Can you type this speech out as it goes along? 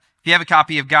If you have a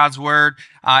copy of God's Word,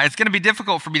 it's going to be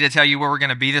difficult for me to tell you where we're going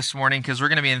to be this morning because we're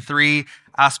going to be in three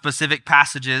specific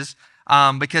passages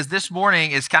because this morning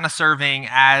is kind of serving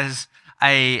as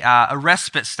a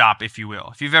respite stop, if you will.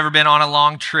 If you've ever been on a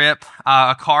long trip,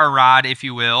 a car ride, if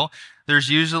you will, there's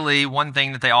usually one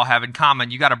thing that they all have in common.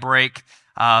 You got a break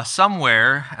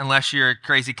somewhere, unless you're a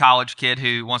crazy college kid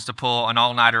who wants to pull an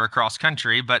all-nighter across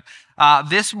country. But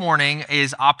this morning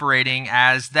is operating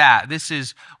as that. This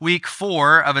is week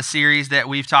 4 of a series that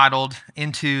we've titled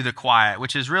Into the Quiet,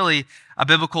 which is really a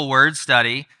biblical word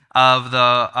study of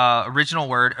the original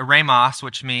word, eremos,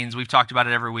 which means, we've talked about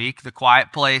it every week, the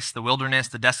quiet place, the wilderness,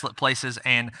 the desolate places,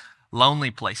 and lonely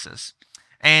places.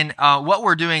 And what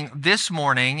we're doing this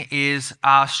morning is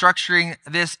structuring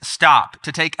this stop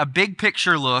to take a big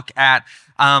picture look at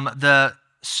the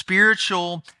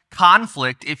spiritual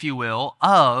conflict, if you will,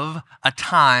 of a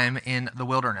time in the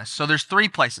wilderness. So there's 3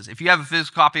 places. If you have a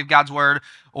physical copy of God's Word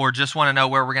or just want to know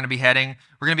where we're going to be heading,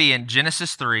 we're going to be in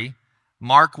Genesis 3,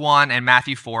 Mark 1, and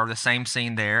Matthew 4, the same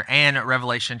scene there, and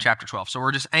Revelation chapter 12. So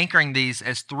we're just anchoring these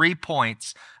as 3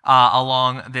 points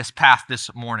along this path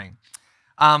this morning.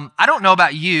 I don't know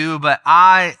about you, but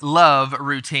I love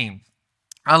routine.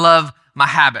 I love my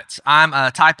habits. I'm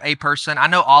a type A person. I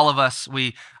know all of us,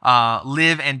 we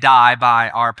live and die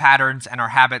by our patterns and our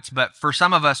habits, but for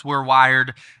some of us, we're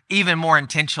wired even more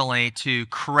intentionally to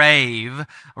crave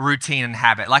routine and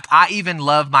habit. Like, I even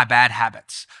love my bad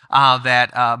habits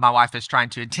that my wife is trying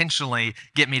to intentionally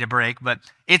get me to break, but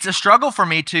it's a struggle for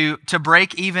me to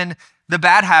break even the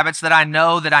bad habits that I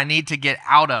know that I need to get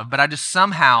out of, but I just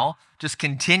somehow just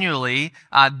continually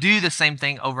do the same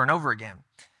thing over and over again.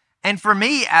 And for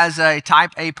me, as a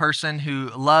type A person who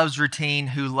loves routine,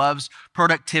 who loves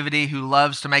productivity, who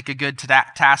loves to make a good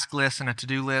task list and a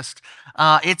to-do list,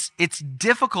 it's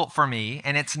difficult for me,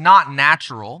 and it's not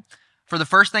natural for the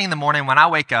first thing in the morning when I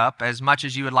wake up, as much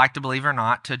as you would like to believe or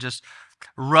not, to just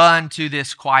run to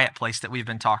this quiet place that we've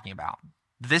been talking about.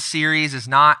 This series is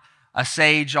not a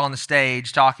sage on the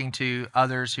stage talking to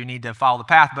others who need to follow the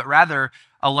path, but rather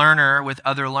a learner with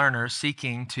other learners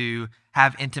seeking to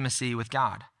have intimacy with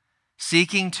God,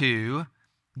 seeking to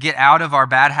get out of our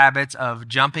bad habits of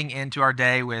jumping into our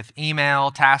day with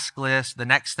email, task list, the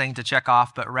next thing to check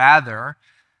off, but rather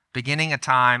beginning a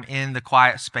time in the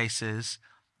quiet spaces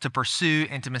to pursue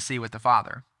intimacy with the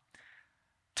Father.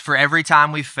 For every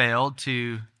time we've failed,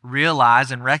 to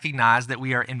realize and recognize that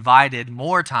we are invited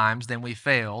more times than we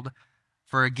failed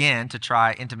for, again, to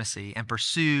try intimacy and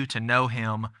pursue to know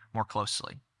Him more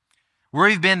closely. Where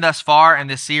we've been thus far in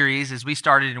this series is we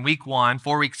started in week 1,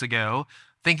 4 weeks ago,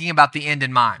 thinking about the end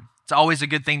in mind. It's always a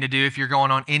good thing to do if you're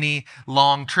going on any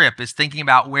long trip, is thinking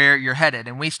about where you're headed.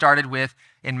 And we started with,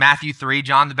 in Matthew 3,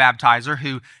 John the Baptizer,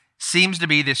 who seems to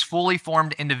be this fully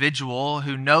formed individual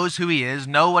who knows who he is,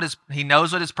 he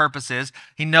knows what his purpose is,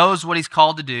 he knows what he's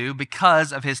called to do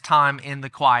because of his time in the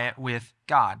quiet with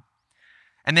God.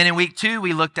 And then in week 2,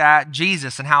 we looked at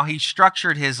Jesus and how he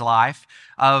structured his life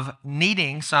of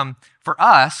needing some, for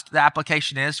us, the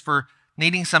application is for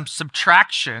needing some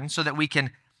subtraction so that we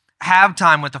can have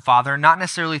time with the Father, not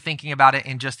necessarily thinking about it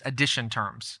in just addition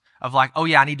terms of like, oh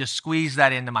yeah, I need to squeeze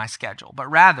that into my schedule, but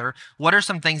rather, what are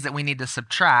some things that we need to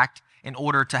subtract in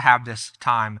order to have this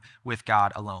time with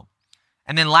God alone?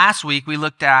 And then last week, we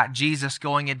looked at Jesus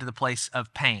going into the place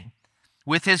of pain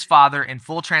with his Father in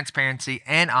full transparency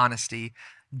and honesty,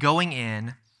 going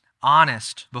in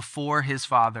honest before his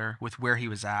Father with where he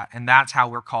was at. And that's how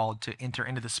we're called to enter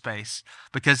into the space,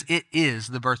 because it is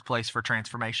the birthplace for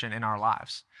transformation in our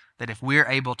lives. That if we're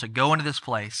able to go into this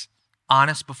place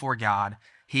honest before God,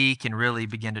 he can really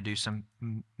begin to do some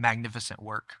magnificent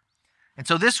work. And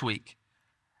so this week,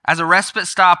 as a respite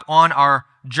stop on our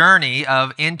journey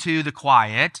of into the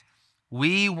quiet,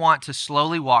 we want to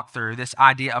slowly walk through this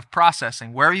idea of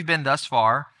processing where we've been thus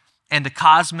far and the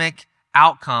cosmic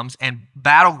outcomes and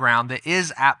battleground that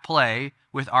is at play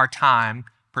with our time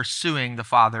pursuing the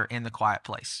Father in the quiet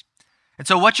place. And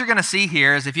so what you're going to see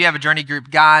here is, if you have a journey group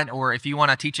guide or if you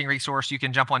want a teaching resource, you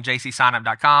can jump on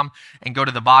jcsignup.com and go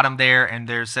to the bottom there, and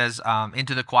there says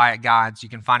Into the Quiet Guides. You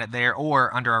can find it there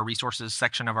or under our resources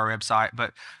section of our website.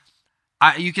 But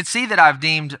you can see that I've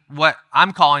deemed what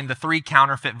I'm calling the 3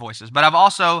 counterfeit voices. But I've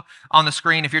also, on the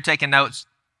screen, if you're taking notes,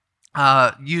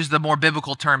 use the more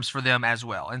biblical terms for them as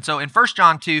well. And so in 1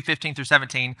 John 2, 15 through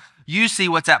 17, you see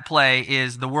what's at play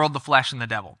is the world, the flesh, and the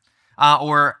devil.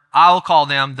 Or I'll call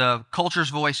them the culture's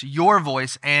voice, your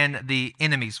voice, and the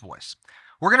enemy's voice.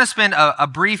 We're going to spend a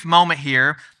brief moment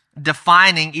here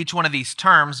defining each one of these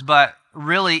terms, but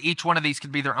really each one of these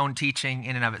could be their own teaching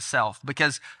in and of itself,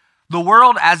 because The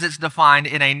world, as it's defined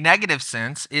in a negative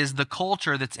sense, is the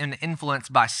culture that's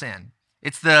influenced by sin.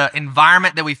 It's the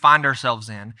environment that we find ourselves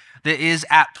in that is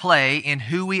at play in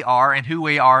who we are and who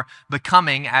we are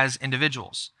becoming as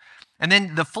individuals. And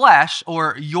then the flesh,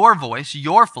 or your voice,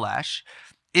 your flesh,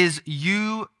 is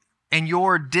you and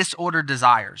your disordered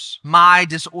desires, my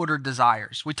disordered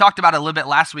desires. We talked about it a little bit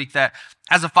last week that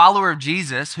as a follower of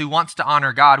Jesus who wants to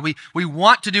honor God, we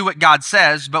want to do what God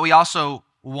says, but we also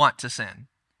want to sin.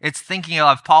 It's thinking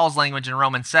of Paul's language in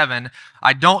Romans 7,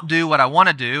 I don't do what I want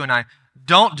to do, and I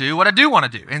don't do what I do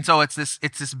want to do. And so it's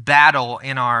this battle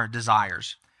in our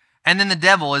desires. And then the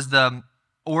devil is the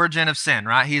origin of sin,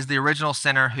 right? He's the original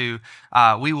sinner who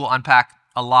we will unpack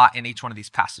a lot in each one of these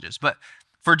passages. But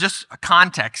for just a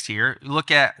context here,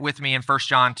 look at with me in 1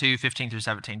 John 2, 15 through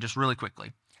 17, just really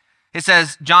quickly. It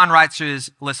says, John writes to his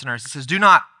listeners, it says, do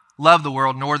not love the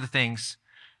world nor the things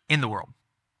in the world.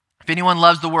 If anyone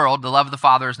loves the world, the love of the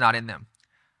Father is not in them.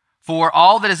 For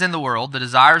all that is in the world, the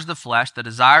desires of the flesh, the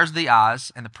desires of the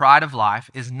eyes, and the pride of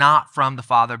life is not from the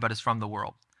Father, but is from the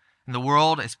world. And the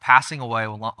world is passing away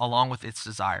along with its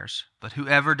desires. But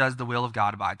whoever does the will of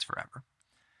God abides forever.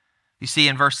 You see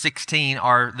in verse 16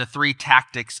 are the three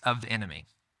tactics of the enemy.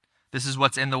 This is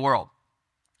what's in the world.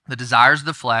 The desires of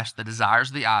the flesh, the desires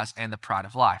of the eyes, and the pride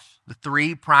of life. The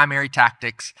three primary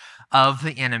tactics of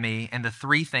the enemy and the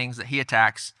three things that he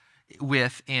attacks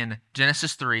with in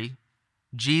Genesis 3,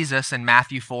 Jesus in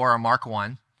Matthew 4 or Mark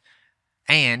 1,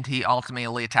 and he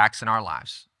ultimately attacks in our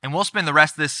lives. And we'll spend the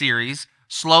rest of this series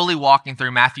slowly walking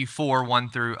through Matthew 4, 1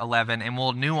 through 11, and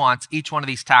we'll nuance each one of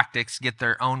these tactics, get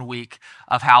their own week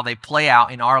of how they play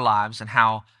out in our lives and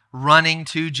how running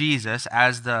to Jesus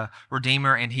as the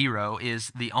Redeemer and hero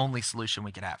is the only solution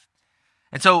we could have.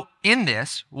 And so in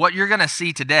this, what you're going to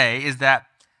see today is that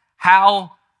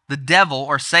how the devil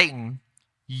or Satan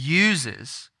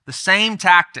uses the same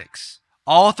tactics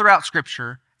all throughout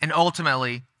Scripture and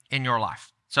ultimately in your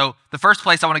life. So the first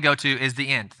place I want to go to is the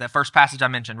end, that first passage I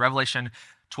mentioned, Revelation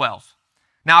 12.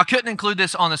 Now, I couldn't include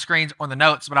this on the screens or the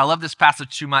notes, but I love this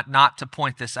passage too much not to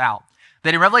point this out.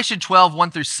 That in Revelation 12,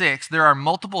 1 through 6, there are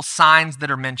multiple signs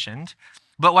that are mentioned.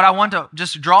 But what I want to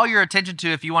just draw your attention to,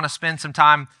 if you want to spend some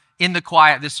time in the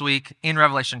quiet this week in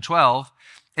Revelation 12,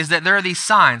 is that there are these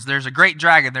signs. There's a great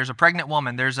dragon, there's a pregnant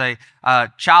woman, there's a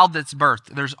child that's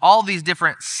birthed. There's all these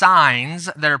different signs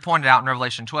that are pointed out in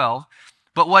Revelation 12.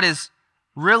 But what is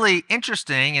really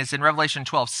interesting is in Revelation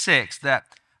 12:6 that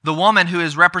the woman who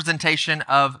is representation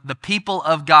of the people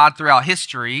of God throughout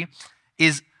history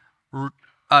is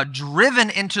driven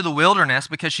into the wilderness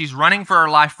because she's running for her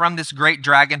life from this great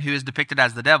dragon who is depicted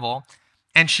as the devil,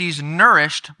 and she's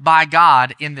nourished by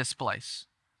God in this place.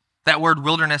 That word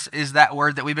wilderness is that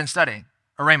word that we've been studying,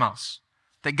 eremos.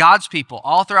 That God's people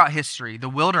all throughout history, the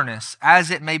wilderness, as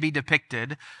it may be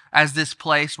depicted as this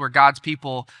place where God's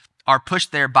people are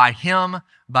pushed there by him,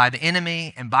 by the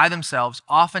enemy, and by themselves,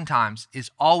 oftentimes is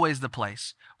always the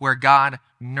place where God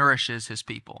nourishes his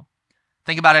people.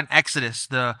 Think about it in Exodus.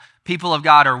 The people of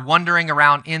God are wandering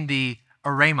around in the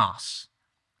eremos,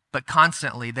 but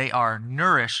constantly they are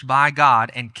nourished by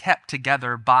God and kept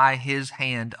together by his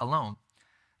hand alone.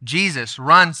 Jesus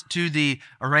runs to the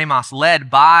eremos,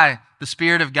 led by the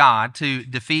Spirit of God to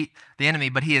defeat the enemy,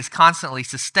 but he is constantly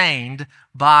sustained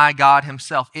by God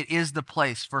himself. It is the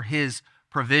place for his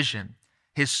provision,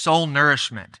 his soul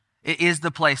nourishment. It is the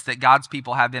place that God's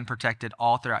people have been protected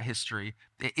all throughout history.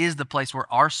 It is the place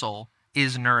where our soul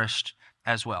is nourished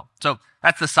as well. So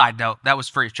that's the side note. That was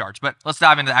free of charge. But let's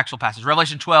dive into the actual passage.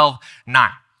 Revelation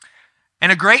 12:9.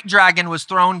 And a great dragon was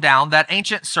thrown down, that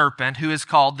ancient serpent who is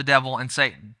called the devil and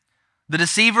Satan, the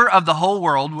deceiver of the whole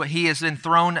world. He has been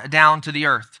thrown down to the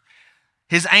earth.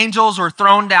 His angels were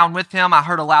thrown down with him. I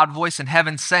heard a loud voice in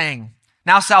heaven saying,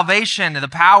 now salvation, the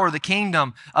power, the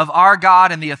kingdom of our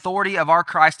God and the authority of our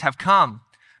Christ have come.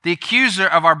 The accuser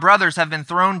of our brothers have been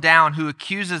thrown down, who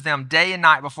accuses them day and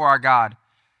night before our God.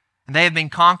 And they have been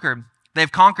conquered. They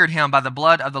have conquered him by the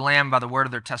blood of the Lamb, by the word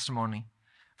of their testimony.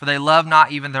 For they love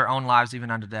not even their own lives, even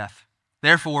unto death.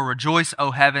 Therefore rejoice, O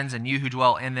heavens, and you who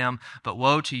dwell in them. But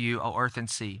woe to you, O earth and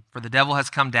sea, for the devil has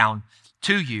come down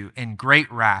to you in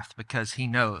great wrath, because he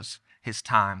knows his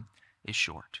time is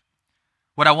short.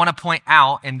 What I want to point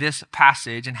out in this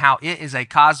passage and how it is a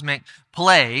cosmic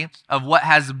play of what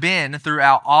has been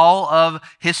throughout all of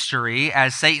history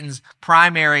as Satan's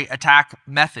primary attack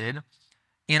method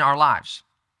in our lives.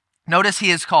 Notice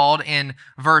he is called in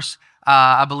verse,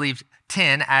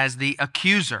 10 as the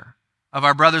accuser of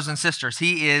our brothers and sisters.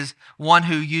 He is one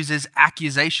who uses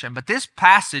accusation. But this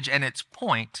passage and its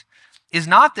point is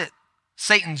not that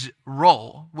Satan's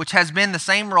role, which has been the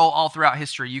same role all throughout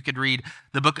history. You could read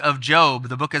the book of Job,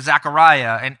 the book of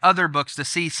Zechariah, and other books to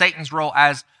see Satan's role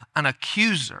as an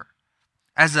accuser,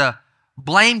 as a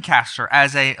blame caster,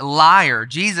 as a liar.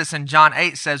 Jesus in John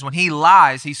 8 says when he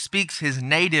lies, he speaks his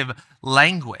native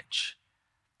language.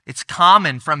 It's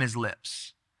common from his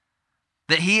lips.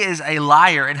 That he is a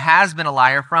liar and has been a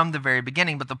liar from the very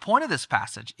beginning. But the point of this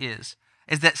passage is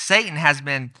that Satan has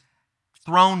been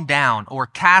thrown down or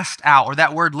cast out, or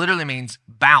that word literally means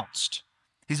bounced.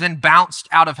 He's been bounced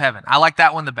out of heaven. I like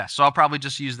that one the best, so I'll probably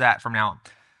just use that from now on.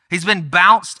 He's been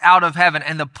bounced out of heaven.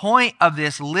 And the point of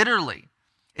this literally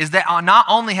is that not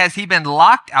only has he been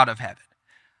locked out of heaven,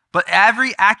 but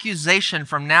every accusation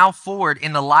from now forward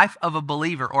in the life of a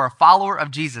believer or a follower of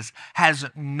Jesus has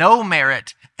no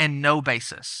merit and no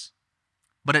basis.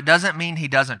 But it doesn't mean he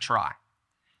doesn't try.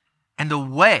 And the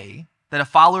way that a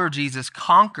follower of Jesus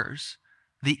conquers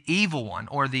the evil one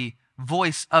or the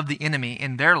voice of the enemy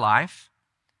in their life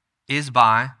is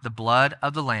by the blood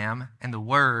of the Lamb and the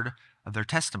word of their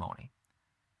testimony,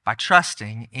 by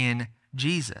trusting in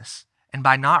Jesus and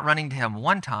by not running to him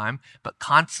one time, but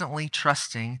constantly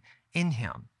trusting in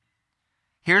him.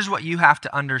 Here's what you have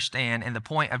to understand in the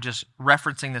point of just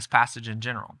referencing this passage in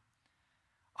general.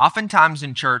 Oftentimes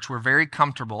in church, we're very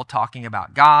comfortable talking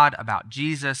about God, about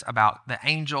Jesus, about the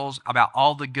angels, about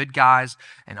all the good guys,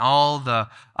 and all the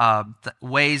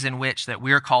ways in which that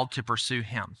we're called to pursue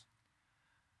him.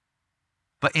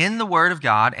 But in the Word of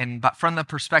God, but from the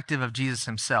perspective of Jesus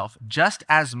himself, just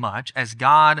as much as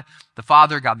God the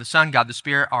Father, God the Son, God the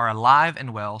Spirit are alive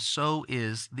and well, so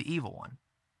is the evil one.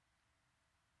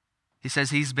 He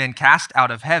says he's been cast out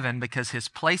of heaven because his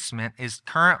placement is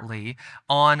currently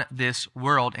on this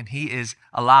world, and he is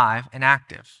alive and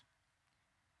active.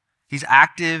 He's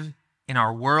active in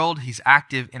our world, he's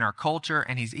active in our culture,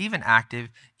 and he's even active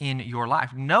in your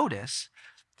life. Notice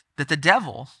that the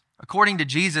devil, according to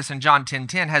Jesus in John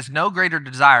 10:10, has no greater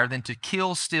desire than to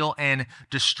kill, steal, and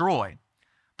destroy.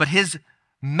 But his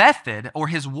method or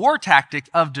his war tactic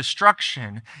of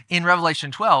destruction in Revelation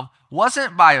 12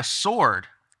 wasn't by a sword.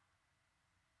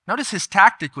 Notice his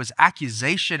tactic was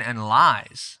accusation and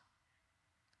lies.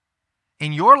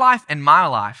 In your life and my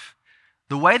life,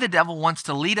 the way the devil wants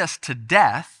to lead us to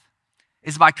death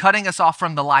is by cutting us off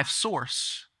from the life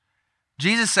source.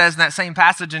 Jesus says in that same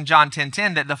passage in John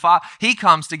 10:10 that he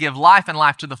comes to give life and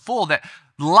life to the full, that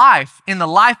life in the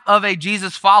life of a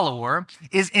Jesus follower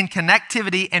is in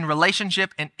connectivity and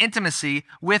relationship and intimacy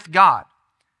with God.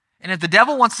 And if the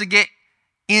devil wants to get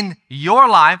in your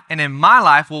life and in my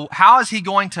life, well, how is he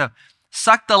going to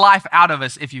suck the life out of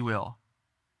us, if you will?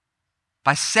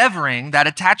 By severing that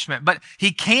attachment. But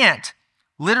he can't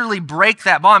literally break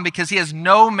that bond because he has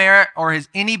no merit or has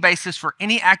any basis for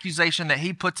any accusation that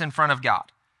he puts in front of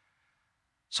God.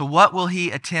 So what will he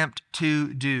attempt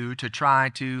to do to try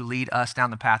to lead us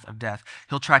down the path of death?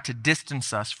 He'll try to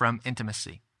distance us from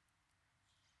intimacy.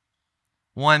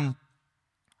 One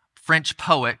French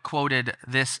poet quoted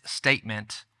this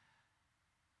statement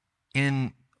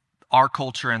in our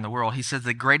culture and the world. He says,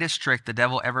 the greatest trick the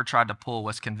devil ever tried to pull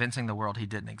was convincing the world he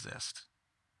didn't exist.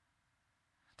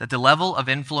 That the level of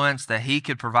influence that he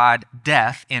could provide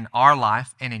death in our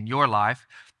life and in your life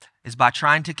is by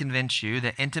trying to convince you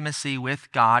that intimacy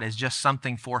with God is just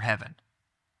something for heaven.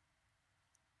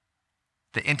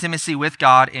 The intimacy with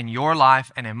God in your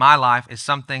life and in my life is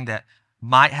something that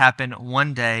might happen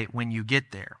one day when you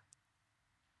get there.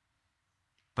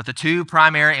 But the two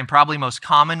primary and probably most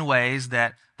common ways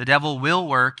that the devil will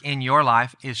work in your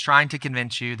life is trying to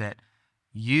convince you that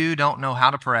you don't know how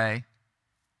to pray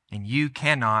and you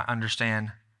cannot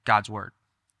understand God's word.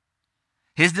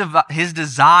 His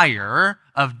desire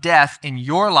of death in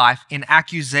your life, in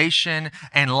accusation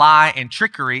and lie and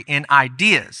trickery, in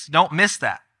ideas. Don't miss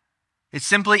that. It's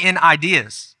simply in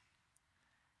ideas.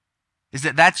 Is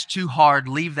that's too hard.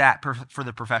 Leave that for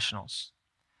the professionals.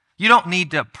 You don't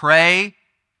need to pray.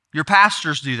 Your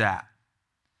pastors do that.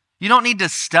 You don't need to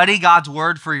study God's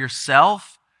word for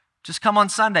yourself. Just come on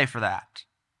Sunday for that.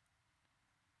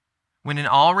 When in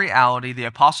all reality, the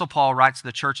Apostle Paul writes to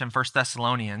the church in 1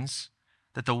 Thessalonians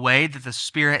that the way that the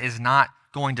Spirit is not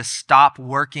going to stop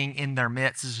working in their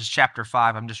midst, this is chapter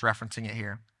 5, I'm just referencing it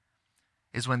here,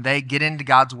 is when they get into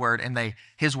God's word and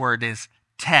his word is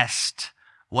test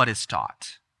what is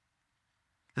taught.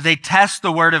 That they test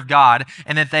the word of God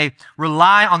and that they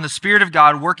rely on the Spirit of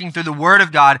God working through the word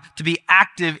of God to be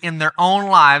active in their own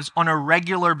lives on a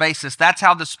regular basis. That's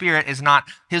how the Spirit is not,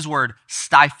 his word,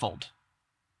 stifled.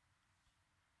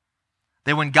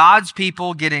 That when God's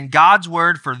people get in God's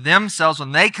word for themselves,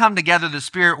 when they come together, the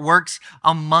Spirit works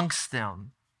amongst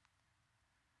them.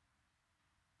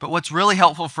 But what's really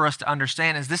helpful for us to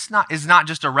understand is this is not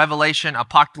just a revelation,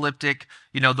 apocalyptic,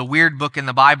 the weird book in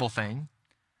the Bible thing.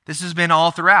 This has been all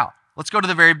throughout. Let's go to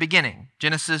the very beginning,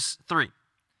 Genesis 3.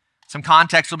 Some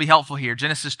context will be helpful here.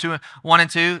 Genesis 1 and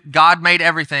 2, God made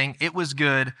everything. It was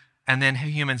good, and then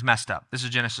humans messed up. This is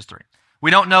Genesis 3.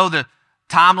 We don't know the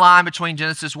timeline between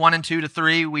Genesis 1 and 2 to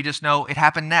 3. We just know it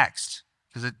happened next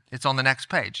because it's on the next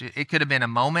page. It could have been a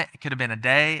moment. It could have been a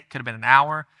day. It could have been an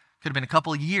hour. It could have been a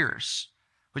couple of years.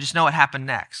 We just know what happened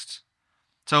next.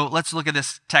 So let's look at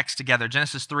this text together.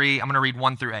 Genesis 3, I'm going to read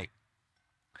 1 through 8.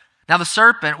 Now the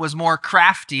serpent was more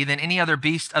crafty than any other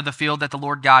beast of the field that the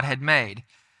Lord God had made.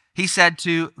 He said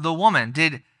to the woman,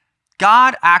 did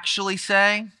God actually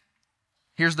say?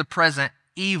 Here's the present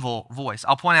evil voice.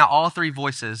 I'll point out all three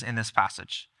voices in this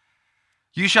passage.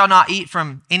 You shall not eat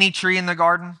from any tree in the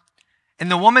garden. And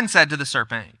the woman said to the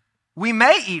serpent, we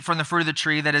may eat from the fruit of the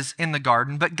tree that is in the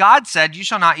garden, but God said, you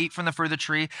shall not eat from the fruit of the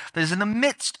tree that is in the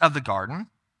midst of the garden,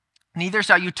 neither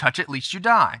shall you touch it, lest you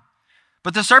die.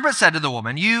 But the serpent said to the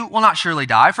woman, you will not surely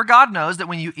die, for God knows that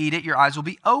when you eat it, your eyes will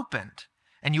be opened,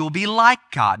 and you will be like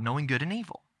God, knowing good and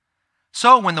evil.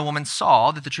 So when the woman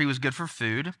saw that the tree was good for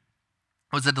food,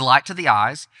 was a delight to the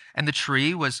eyes, and the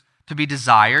tree was to be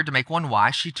desired to make one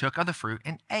wise, she took of the fruit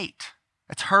and ate.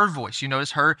 That's her voice. You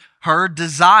notice her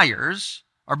desires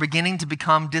are beginning to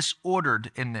become disordered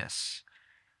in this.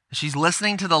 She's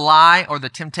listening to the lie or the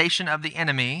temptation of the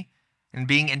enemy and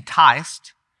being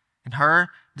enticed, and her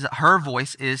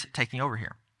voice is taking over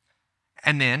here.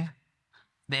 And then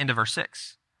the end of verse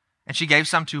 6. And she gave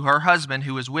some to her husband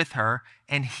who was with her,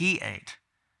 and he ate.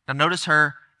 Now notice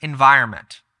her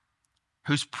environment,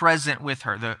 who's present with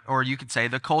her, or you could say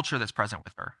the culture that's present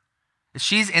with her.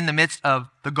 She's in the midst of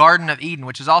the Garden of Eden,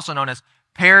 which is also known as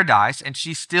paradise, and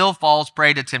she still falls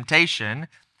prey to temptation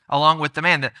along with the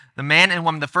man. The man and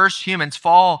woman, the first humans,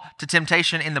 fall to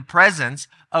temptation in the presence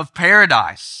of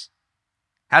paradise.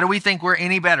 How do we think we're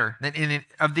any better than any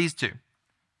of these two?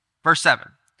 Verse 7.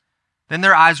 Then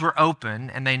their eyes were open,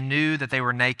 and they knew that they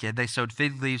were naked. They sewed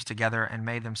fig leaves together and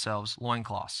made themselves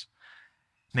loincloths.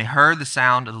 And they heard the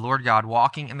sound of the Lord God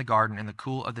walking in the garden in the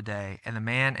cool of the day, and the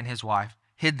man and his wife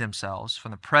hid themselves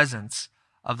from the presence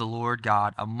of the Lord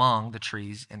God among the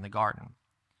trees in the garden.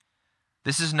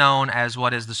 This is known as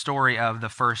what is the story of the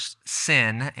first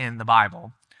sin in the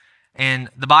Bible. And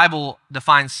the Bible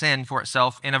defines sin for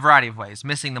itself in a variety of ways.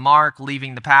 Missing the mark,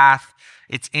 leaving the path.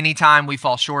 It's any time we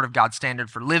fall short of God's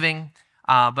standard for living.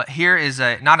 But here is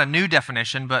not a new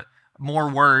definition, but more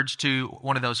words to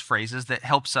one of those phrases that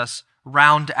helps us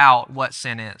round out what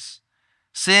sin is.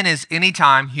 Sin is any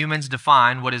time humans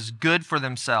define what is good for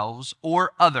themselves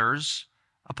or others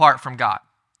apart from God.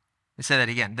 Let me say that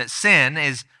again. That sin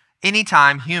is any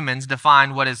time humans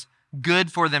define what is good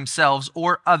for themselves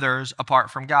or others apart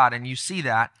from God. And you see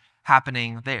that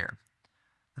happening there.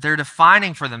 They're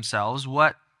defining for themselves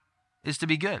what is to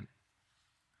be good.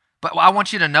 But what I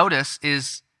want you to notice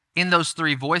is in those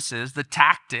three voices, the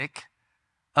tactic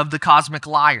of the cosmic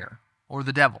liar or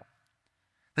the devil.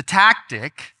 The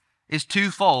tactic is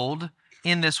twofold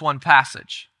in this one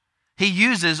passage. He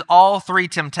uses all three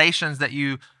temptations that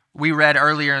we read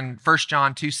earlier in 1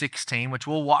 John 2:16, which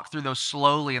we'll walk through those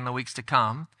slowly in the weeks to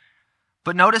come.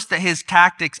 But notice that his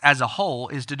tactics as a whole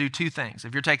is to do two things.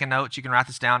 If you're taking notes, you can write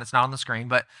this down. It's not on the screen,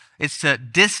 but it's to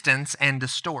distance and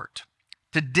distort.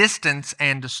 To distance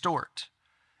and distort.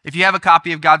 If you have a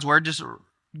copy of God's Word, just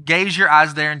gaze your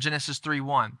eyes there in Genesis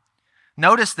 3:1.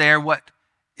 Notice there what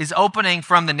is opening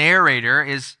from the narrator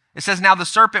is, it says, now the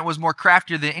serpent was more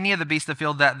craftier than any of the beasts of the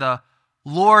field that the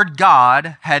Lord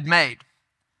God had made.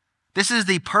 This is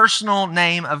the personal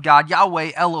name of God,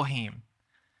 Yahweh Elohim.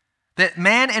 That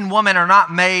man and woman are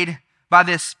not made by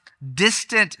this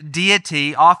distant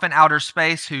deity off in outer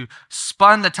space who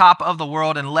spun the top of the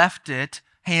world and left it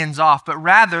hands off, but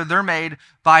rather they're made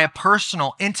by a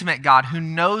personal, intimate God who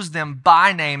knows them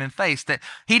by name and face, that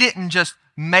he didn't just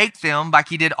make them like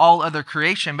he did all other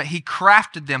creation, but he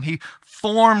crafted them. He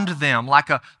formed them like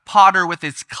a potter with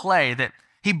his clay, that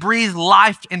he breathed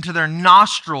life into their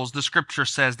nostrils, the scripture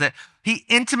says, that he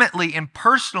intimately and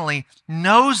personally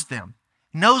knows them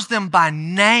by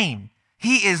name.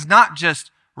 He is not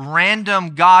just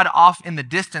random God off in the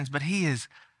distance, but he is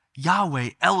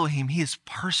Yahweh Elohim. He is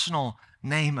personal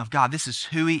name of God. This is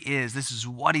who he is. This is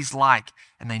what he's like,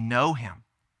 and they know him.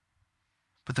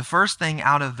 But the first thing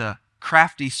out of the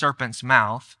crafty serpent's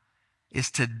mouth is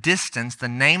to distance the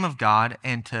name of God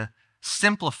and to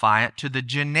simplify it to the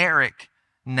generic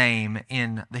name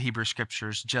in the Hebrew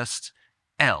scriptures, just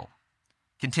El.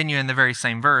 Continue in the very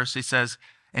same verse, he says,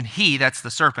 and he, that's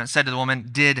the serpent, said to the woman,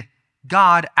 did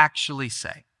God actually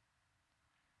say?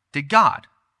 Did God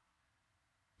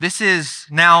This is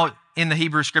now in the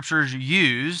Hebrew scriptures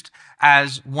used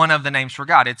as one of the names for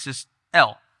God. It's just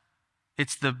El.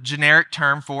 It's the generic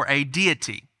term for a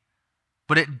deity,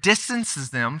 but it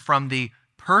distances them from the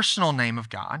personal name of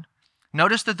God.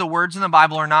 Notice that the words in the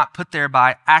Bible are not put there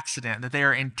by accident, that they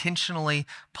are intentionally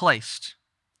placed.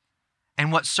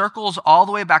 And what circles all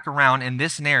the way back around in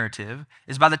this narrative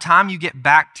is by the time you get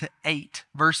back to 8,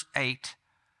 verse 8,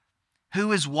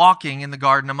 who is walking in the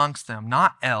garden amongst them?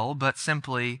 Not El, but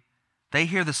simply they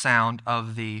hear the sound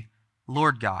of the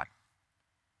Lord God.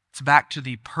 It's back to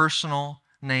the personal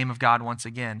name of God once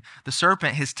again. The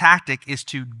serpent, his tactic is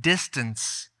to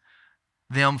distance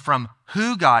them from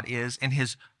who God is in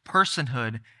his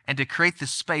personhood and to create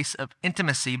this space of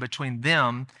intimacy between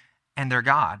them and their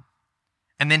God.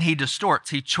 And then he distorts,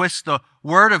 he twists the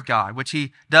word of God, which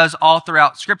he does all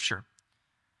throughout Scripture.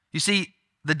 You see,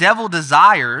 the devil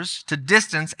desires to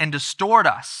distance and distort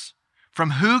us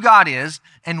from who God is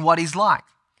and what he's like.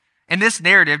 And this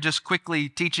narrative, just quickly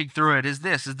teaching through it, is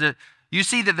that you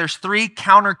see that there's 3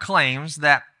 counterclaims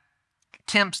that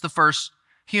tempts the first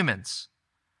humans.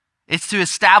 It's to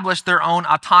establish their own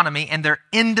autonomy and their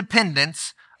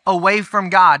independence away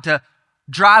from God, to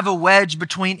drive a wedge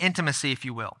between intimacy, if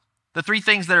you will. The 3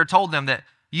 things that are told them: that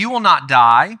you will not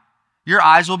die, your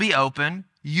eyes will be open,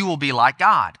 you will be like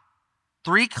God.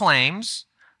 3 claims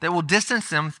that will distance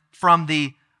them from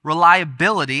the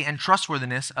reliability and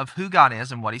trustworthiness of who God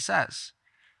is and what he says.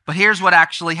 But here's what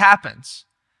actually happens.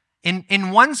 In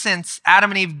one sense,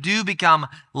 Adam and Eve do become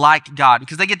like God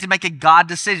because they get to make a God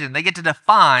decision. They get to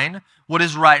define what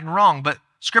is right and wrong. But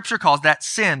Scripture calls that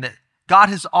sin, that God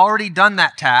has already done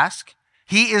that task.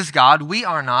 He is God, we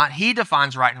are not. He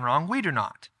defines right and wrong, we do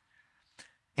not.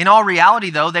 In all reality,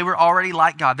 though, they were already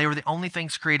like God. They were the only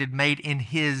things created made in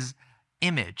his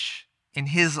image, in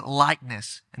his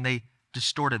likeness, and they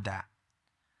distorted that.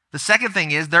 The second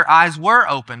thing is their eyes were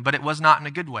open, but it was not in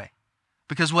a good way.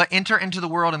 Because what enter into the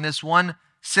world in this one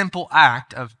simple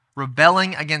act of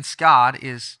rebelling against God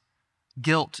is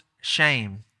guilt,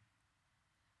 shame.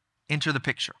 Enter the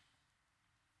picture.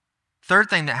 Third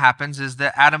thing that happens is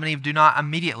that Adam and Eve do not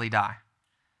immediately die,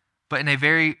 but in a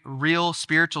very real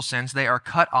spiritual sense, they are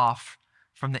cut off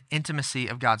from the intimacy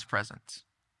of God's presence.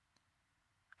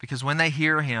 Because when they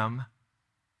hear him,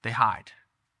 they hide.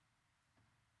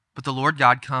 But the Lord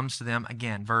God comes to them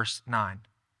again, verse 9.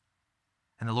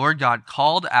 And the Lord God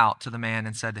called out to the man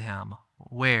and said to him,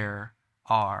 "Where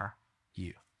are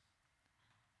you?"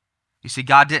 You see,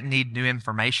 God didn't need new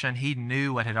information. He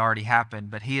knew what had already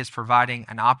happened, but he is providing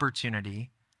an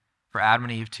opportunity for Adam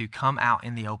and Eve to come out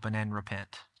in the open and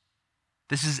repent.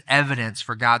 This is evidence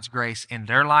for God's grace in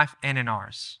their life and in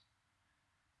ours.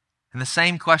 And the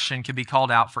same question could be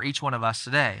called out for each one of us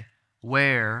today.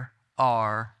 Where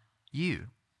are you?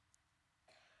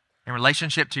 In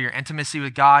relationship to your intimacy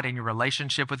with God and your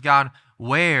relationship with God,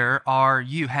 where are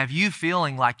you? Have you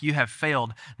feeling like you have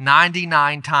failed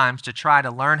 99 times to try to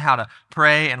learn how to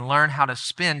pray and learn how to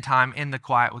spend time in the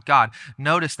quiet with God?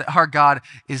 Notice that our God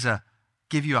is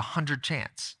give you 100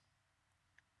 chance.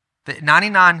 The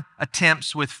 99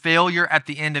 attempts with failure at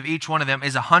the end of each one of them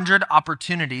is 100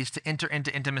 opportunities to enter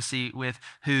into intimacy with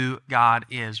who God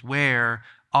is. Where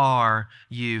are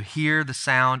you? Hear the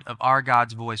sound of our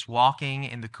God's voice walking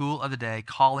in the cool of the day,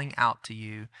 calling out to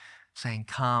you, saying,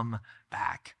 "Come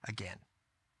back again."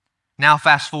 Now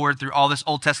fast forward through all this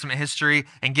Old Testament history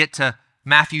and get to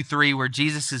Matthew 3, where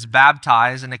Jesus is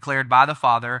baptized and declared by the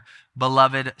Father,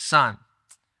 beloved Son.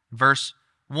 Verse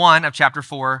 1 of chapter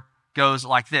 4 goes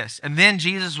like this. And then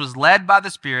Jesus was led by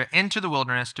the Spirit into the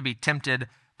wilderness to be tempted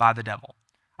by the devil.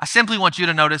 I simply want you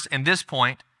to notice in this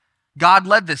point, God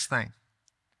led this thing.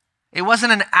 It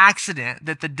wasn't an accident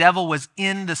that the devil was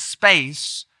in the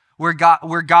space where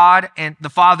God and the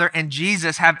Father and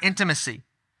Jesus have intimacy.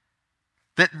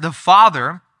 That the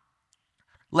Father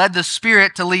led the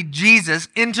Spirit to lead Jesus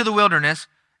into the wilderness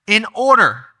in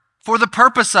order, for the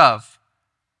purpose of,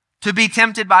 to be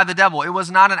tempted by the devil. It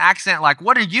was not an accident like,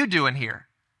 "What are you doing here?"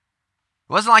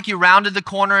 It wasn't like you rounded the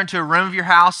corner into a room of your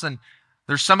house and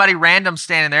there's somebody random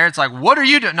standing there. It's like, "What are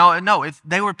you doing?" No,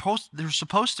 they were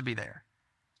supposed to be there.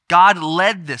 God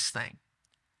led this thing.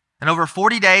 And over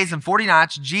 40 days and 40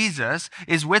 nights, Jesus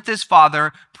is with his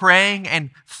Father praying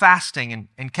and fasting.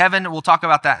 And Kevin will talk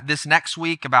about that this next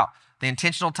week, about the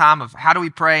intentional time of how do we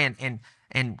pray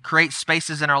and create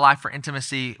spaces in our life for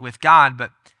intimacy with God.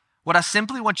 But what I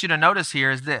simply want you to notice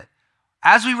here is that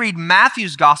as we read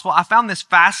Matthew's gospel, I found this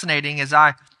fascinating as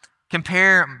I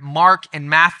compare Mark and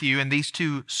Matthew in these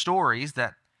two stories,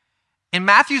 that In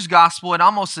Matthew's gospel, it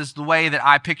almost is the way that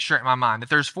I picture it in my mind, that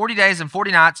there's 40 days and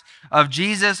 40 nights of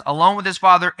Jesus alone with his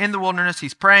Father in the wilderness.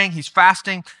 He's praying, he's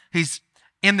fasting, he's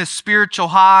in this spiritual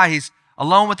high, he's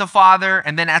alone with the Father.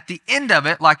 And then at the end of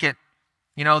it, like at,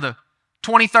 the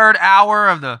 23rd hour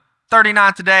of the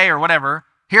 39th day or whatever,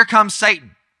 here comes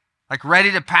Satan, like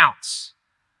ready to pounce.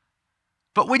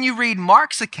 But when you read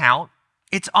Mark's account,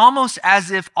 it's almost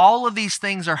as if all of these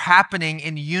things are happening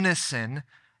in unison.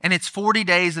 And it's 40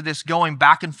 days of this going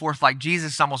back and forth like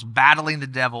Jesus is almost battling the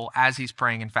devil as he's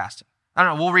praying and fasting. I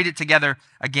don't know, we'll read it together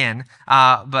again,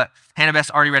 but Hannah Bess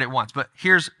already read it once. But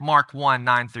here's Mark 1,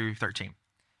 9 through 13.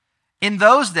 In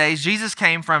those days, Jesus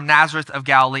came from Nazareth of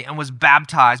Galilee and was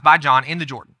baptized by John in the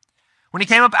Jordan. When he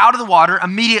came up out of the water,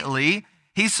 immediately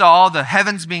he saw the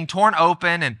heavens being torn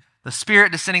open and the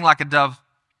Spirit descending like a dove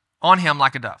on him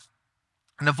like a dove.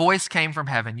 And the voice came from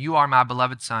heaven, "You are my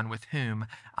beloved Son, with whom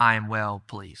I am well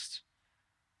pleased."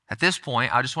 At this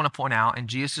point, I just want to point out in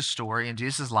Jesus' story, in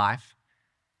Jesus' life,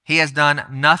 he has done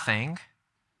nothing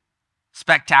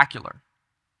spectacular.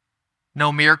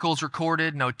 No miracles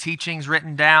recorded, no teachings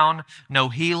written down, no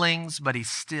healings, but he's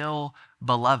still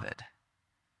beloved.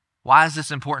 Why is this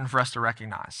important for us to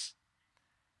recognize?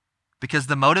 Because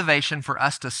the motivation for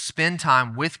us to spend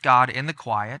time with God in the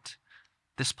quiet,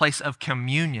 this place of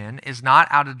communion, is not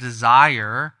out of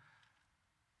desire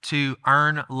to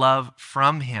earn love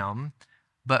from him,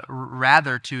 but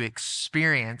rather to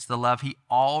experience the love he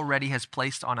already has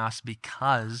placed on us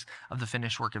because of the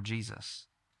finished work of Jesus.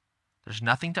 There's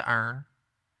nothing to earn,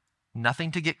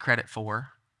 nothing to get credit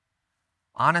for.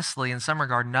 Honestly, in some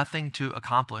regard, nothing to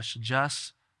accomplish,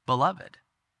 just beloved.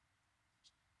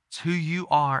 It's who you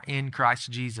are in Christ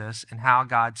Jesus and how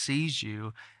God sees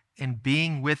you, and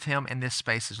being with him in this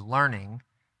space is learning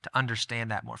to understand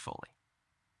that more fully.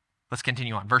 Let's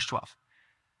continue on. Verse 12.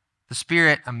 The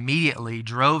Spirit immediately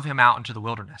drove him out into the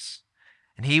wilderness,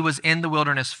 and he was in the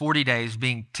wilderness 40 days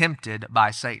being tempted by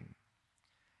Satan.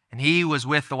 And he was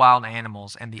with the wild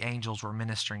animals, and the angels were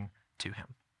ministering to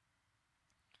him.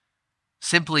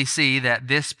 Simply see that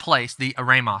this place, the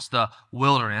eremos, the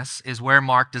wilderness, is where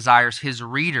Mark desires his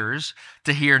readers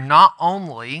to hear not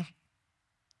only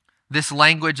this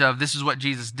language of this is what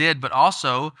Jesus did, but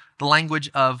also the language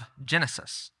of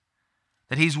Genesis.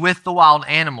 That he's with the wild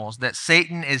animals, that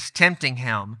Satan is tempting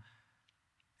him,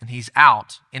 and he's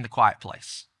out in the quiet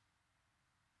place.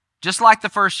 Just like the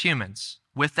first humans,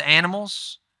 with the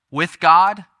animals, with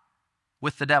God,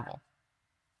 with the devil.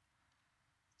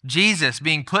 Jesus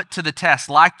being put to the test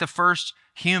like the first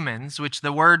humans, which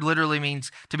the word literally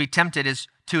means to be tempted, is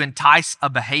to entice a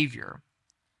behavior.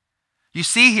 You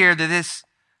see here that this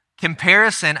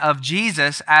comparison of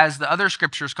Jesus, as the other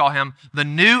scriptures call him, the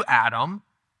new Adam,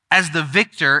 as the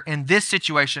victor in this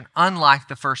situation, unlike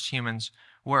the first humans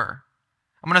were.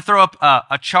 I'm going to throw up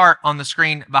a chart on the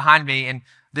screen behind me, and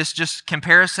this just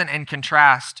comparison and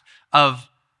contrast of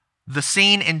the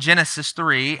scene in Genesis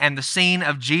 3 and the scene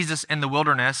of Jesus in the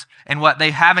wilderness, and what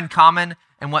they have in common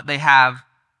and what they have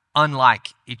unlike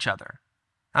each other.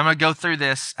 I'm going to go through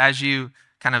this as you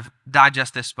kind of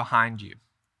digest this behind you.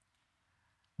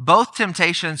 Both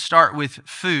temptations start with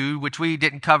food, which we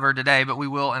didn't cover today, but we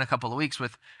will in a couple of weeks,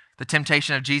 with the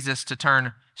temptation of Jesus to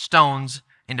turn stones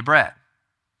into bread.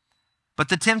 But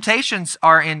the temptations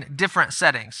are in different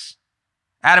settings.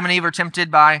 Adam and Eve are tempted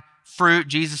by fruit,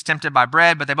 Jesus tempted by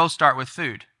bread, but they both start with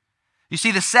food. You see,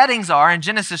 the settings are, in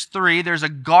Genesis 3, there's a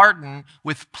garden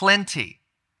with plenty.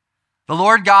 The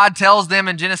Lord God tells them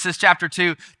in Genesis chapter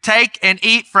 2, take and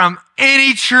eat from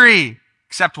any tree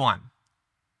except one.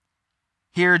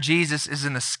 Here, Jesus is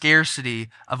in the scarcity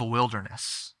of a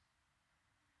wilderness.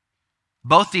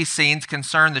 Both these scenes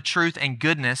concern the truth and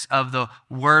goodness of the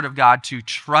Word of God, to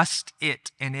trust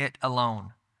it and it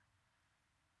alone.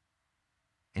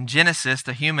 In Genesis,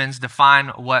 the humans define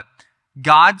what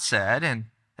God said, and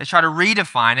they try to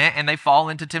redefine it, and they fall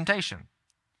into temptation.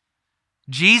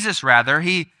 Jesus, rather,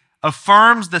 he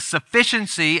affirms the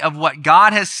sufficiency of what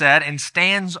God has said and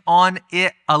stands on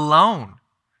it alone.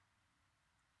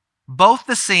 Both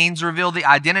the scenes reveal the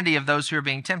identity of those who are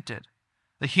being tempted.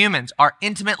 The humans are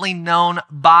intimately known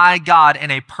by God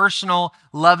in a personal,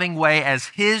 loving way as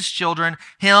his children,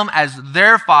 him as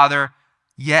their father,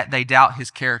 yet they doubt his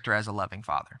character as a loving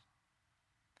father.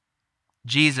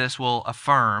 Jesus will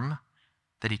affirm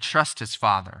that he trusts his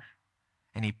Father,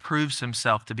 and he proves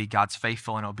himself to be God's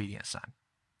faithful and obedient Son.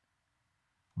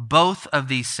 Both of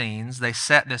these scenes, they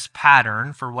set this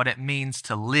pattern for what it means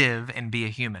to live and be a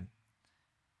human.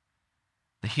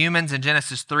 The humans in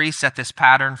Genesis 3 set this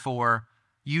pattern for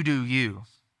you do you.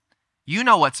 You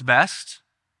know what's best.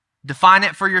 Define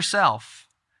it for yourself.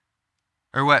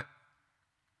 Or what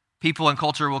people in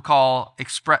culture will call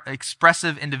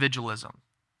expressive individualism.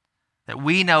 That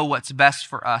we know what's best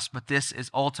for us, but this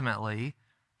is ultimately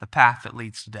the path that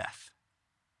leads to death.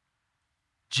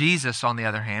 Jesus, on the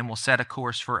other hand, will set a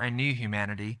course for a new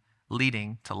humanity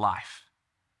leading to life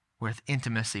with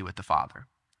intimacy with the Father.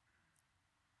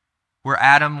 Where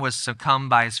Adam was succumbed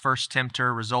by his first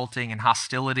tempter, resulting in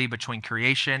hostility between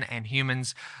creation and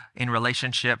humans in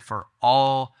relationship for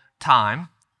all time,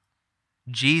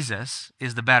 Jesus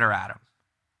is the better Adam.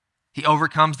 He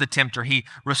overcomes the tempter. He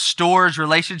restores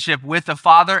relationship with the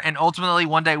Father and ultimately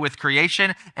one day with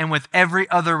creation and with every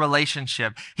other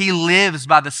relationship. He lives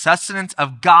by the sustenance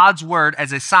of God's word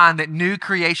as a sign that new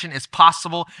creation is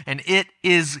possible and it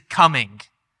is coming.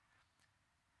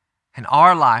 And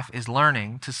our life is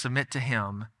learning to submit to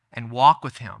him and walk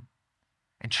with him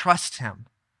and trust him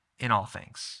in all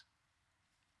things.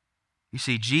 You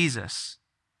see, Jesus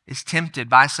is tempted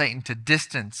by Satan to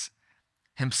distance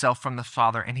himself from the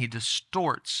Father, and he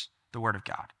distorts the word of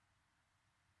God.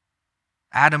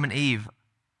 Adam and Eve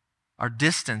are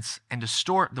distance and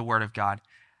distort the word of God.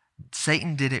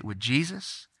 Satan did it with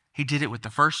Jesus. He did it with the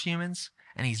first humans,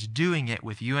 and he's doing it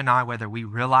with you and I, whether we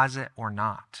realize it or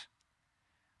not.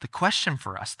 The question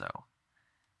for us, though,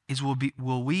 is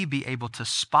will we be able to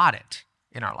spot it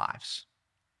in our lives?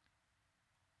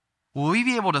 Will we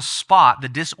be able to spot the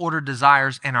disordered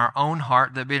desires in our own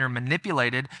heart that are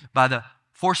manipulated by the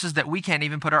forces that we can't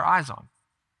even put our eyes on?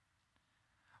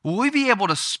 Will we be able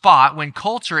to spot when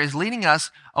culture is leading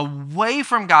us away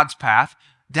from God's path,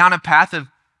 down a path of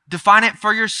define it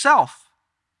for yourself,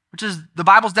 which is the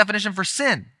Bible's definition for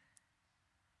sin?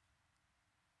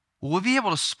 Will we be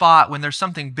able to spot when there's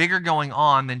something bigger going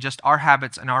on than just our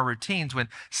habits and our routines, when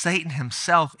Satan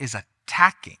himself is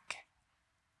attacking?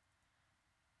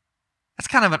 That's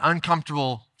kind of an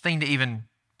uncomfortable thing to even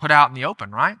put out in the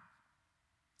open, right?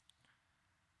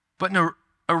 But in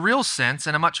a real sense,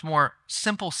 in a much more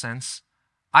simple sense,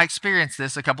 I experienced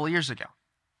this a couple of years ago.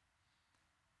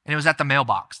 And it was at the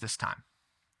mailbox this time.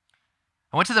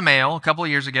 I went to the mail a couple of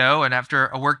years ago, and after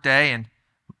a work day, and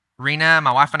Rena,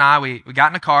 my wife, and I, we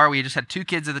got in a car. We just had 2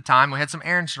 kids at the time. We had some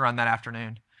errands to run that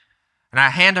afternoon. And I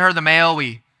hand her the mail.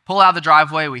 We pull out of the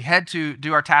driveway. We head to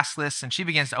do our task list, and she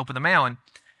begins to open the mail. And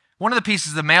one of the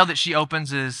pieces of the mail that she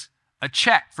opens is a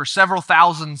check for several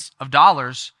thousands of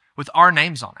dollars with our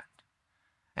names on it.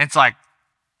 And it's like,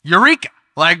 eureka,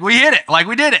 like we hit it, like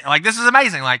we did it, like this is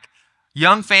amazing. Like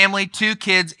young family, 2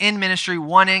 kids in ministry,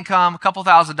 1 income, a couple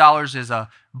 $1,000s is a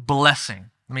blessing,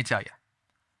 let me tell you.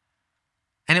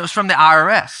 And it was from the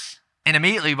IRS. And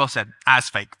immediately we both said, it's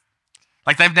fake.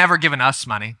 Like they've never given us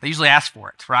money. They usually ask for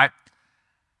it, right?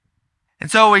 And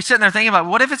so we're sitting there thinking about,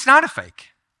 what if it's not a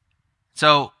fake?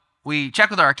 So we check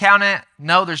with our accountant.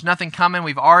 No, there's nothing coming.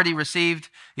 We've already received,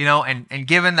 and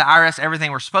given the IRS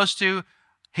everything we're supposed to.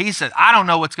 He said, I don't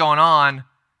know what's going on.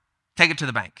 Take it to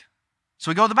the bank. So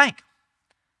we go to the bank.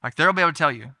 Like they'll be able to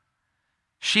tell you.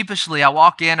 Sheepishly, I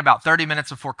walk in about 30 minutes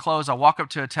before close. I walk up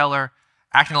to a teller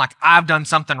acting like I've done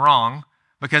something wrong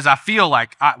because I feel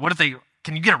like,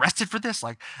 can you get arrested for this?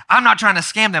 Like, I'm not trying to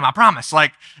scam them, I promise.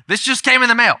 Like, this just came in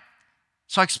the mail.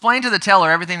 So I explained to the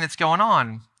teller everything that's going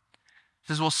on. He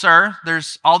says, well, sir,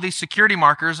 there's all these security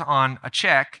markers on a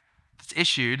check that's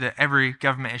issued, that every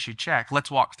government issued check.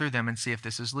 Let's walk through them and see if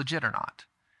this is legit or not.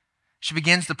 She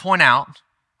begins to point out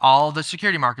all the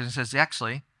security markers and says,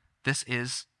 actually, this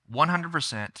is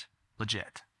 100%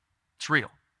 legit. It's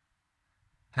real.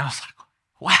 And I was like,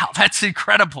 wow, that's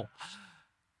incredible.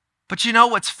 But you know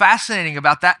what's fascinating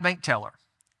about that bank teller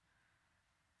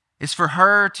is for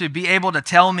her to be able to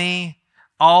tell me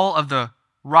all of the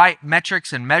right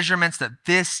metrics and measurements that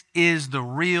this is the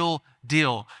real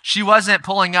deal. She wasn't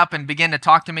pulling up and begin to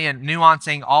talk to me and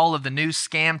nuancing all of the new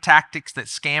scam tactics that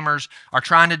scammers are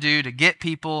trying to do to get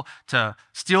people to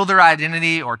steal their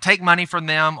identity or take money from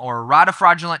them or write a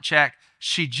fraudulent check.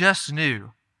 She just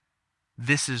knew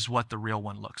this is what the real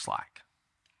one looks like.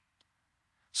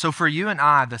 So for you and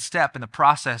I, the step in the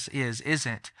process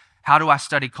isn't how do I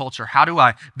study culture? How do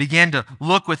I begin to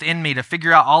look within me to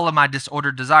figure out all of my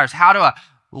disordered desires? How do I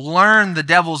learn the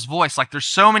devil's voice? Like there's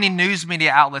so many news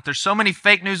media outlets. There's so many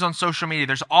fake news on social media.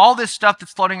 There's all this stuff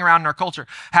that's floating around in our culture.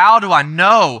 How do I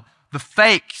know the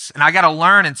fakes? And I got to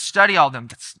learn and study all of them.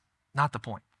 That's not the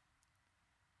point.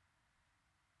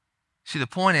 See, the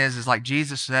point is like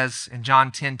Jesus says in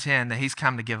John 10:10 that he's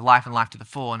come to give life and life to the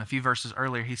full. And a few verses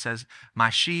earlier, he says, my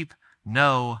sheep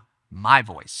know my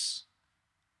voice.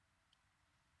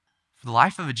 For the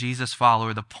life of a Jesus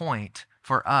follower, the point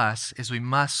for us is we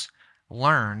must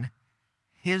learn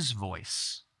his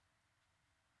voice.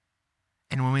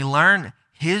 And when we learn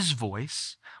his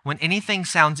voice, when anything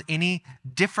sounds any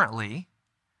differently,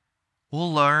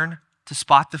 we'll learn to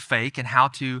spot the fake and how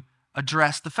to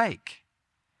address the fake.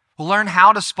 We'll learn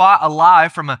how to spot a lie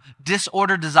from a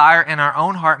disordered desire in our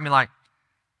own heart and be like,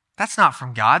 that's not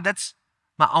from God. That's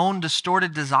my own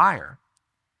distorted desire.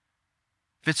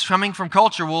 If it's coming from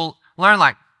culture, we'll learn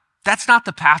like, that's not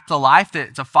the path to life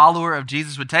that a follower of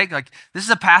Jesus would take. Like, this is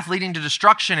a path leading to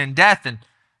destruction and death, and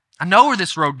I know where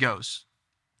this road goes.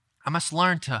 I must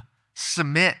learn to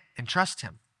submit and trust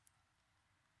him.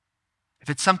 If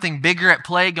it's something bigger at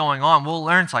play going on, we'll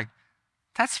learn it's like,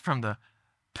 that's from the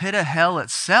pit of hell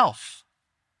itself.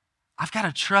 I've got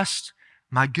to trust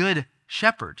my good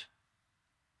shepherd.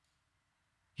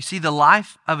 You see, the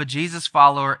life of a Jesus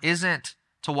follower isn't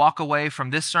to walk away from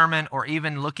this sermon or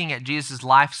even looking at Jesus'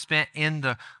 life spent in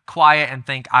the quiet and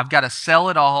think, I've got to sell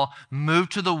it all, move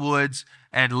to the woods,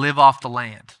 and live off the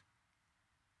land.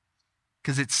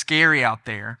 Because it's scary out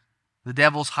there. The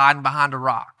devil's hiding behind a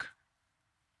rock.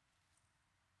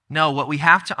 No, what we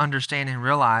have to understand and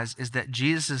realize is that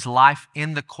Jesus' life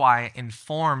in the quiet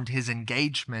informed his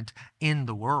engagement in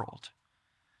the world.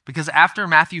 Because after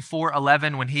Matthew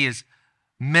 4:11, when he is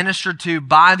ministered to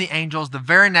by the angels, the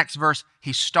very next verse,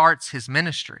 he starts his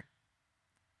ministry.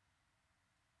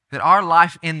 That our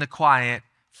life in the quiet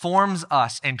forms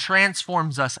us and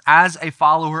transforms us as a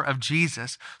follower of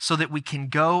Jesus so that we can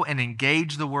go and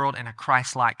engage the world in a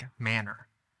Christ-like manner.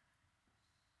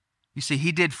 You see,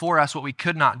 he did for us what we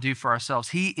could not do for ourselves.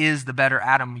 He is the better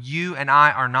Adam. You and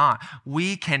I are not.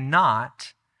 We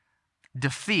cannot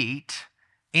defeat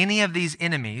any of these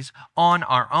enemies on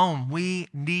our own. We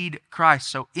need Christ.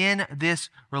 So in this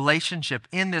relationship,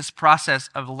 in this process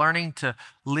of learning to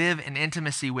live in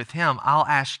intimacy with him, I'll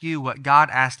ask you what God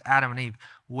asked Adam and Eve.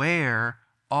 Where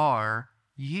are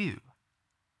you?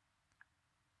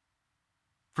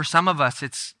 For some of us,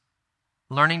 it's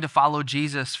learning to follow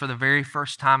Jesus for the very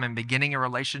first time and beginning a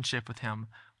relationship with him.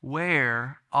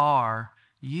 Where are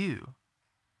you?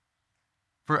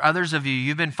 For others of you,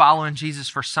 you've been following Jesus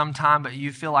for some time, but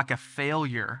you feel like a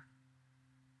failure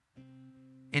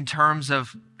in terms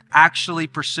of actually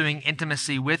pursuing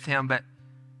intimacy with him, but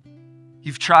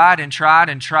you've tried and tried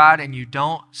and tried, and you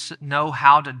don't know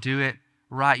how to do it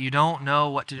right. You don't know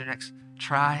what to do next.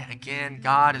 Try again.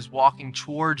 God is walking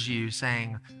towards you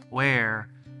saying, where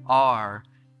are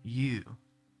you?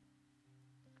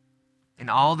 In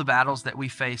all the battles that we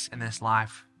face in this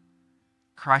life,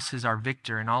 Christ is our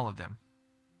victor in all of them.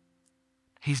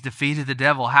 He's defeated the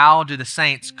devil. How do the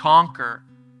saints conquer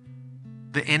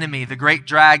the enemy, the great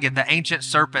dragon, the ancient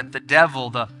serpent, the devil,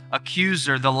 the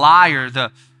accuser, the liar,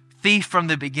 the thief from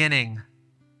the beginning?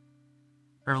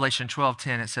 Revelation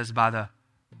 12:10, it says, by the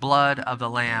blood of the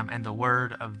Lamb and the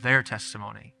word of their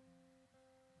testimony,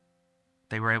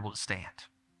 they were able to stand.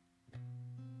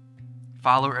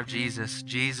 Follower of Jesus,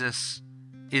 Jesus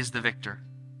is the victor.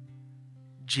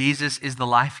 Jesus is the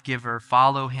life giver.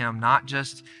 Follow him, not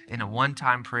just in a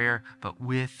one-time prayer, but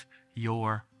with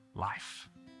your life.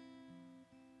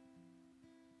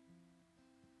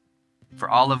 For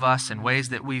all of us, in ways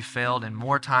that we've failed and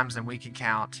more times than we can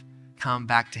count, come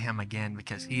back to him again,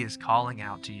 because he is calling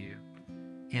out to you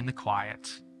in the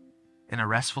quiet, in a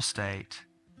restful state,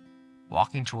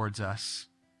 walking towards us.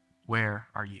 Where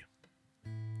are you?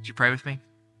 Would you pray with me?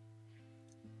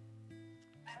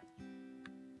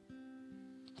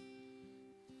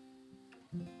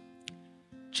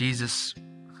 Jesus,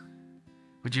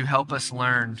 would you help us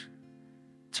learn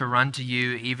to run to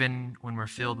you even when we're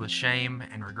filled with shame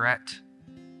and regret?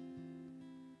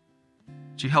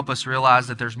 Would you help us realize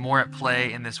that there's more at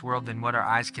play in this world than what our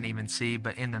eyes can even see,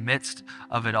 but in the midst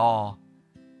of it all,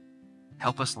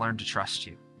 help us learn to trust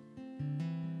you.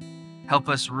 Help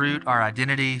us root our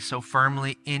identity so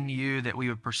firmly in you that we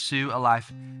would pursue a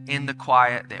life in the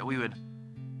quiet, that we would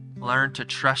learn to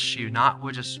trust you, not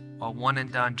with just a one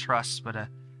and done trust, but a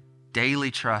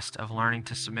daily trust of learning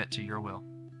to submit to your will.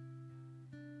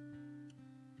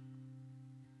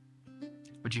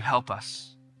 Would you help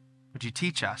us? Would you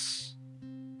teach us?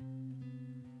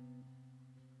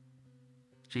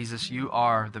 Jesus, you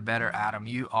are the better Adam.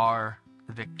 You are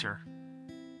the victor.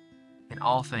 In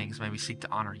all things, may we seek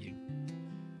to honor you.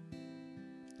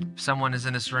 If someone is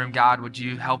in this room, God, would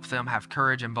you help them have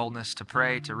courage and boldness to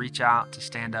pray, to reach out, to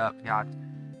stand up? God,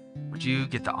 would you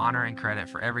get the honor and credit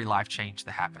for every life change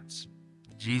that happens?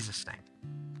 In Jesus' name,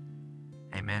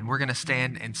 amen. We're going to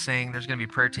stand and sing. There's going to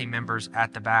be prayer team members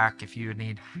at the back. If you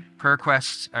need prayer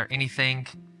requests or anything,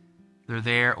 they're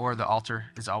there, or the altar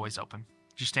is always open.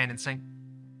 Would you stand and sing?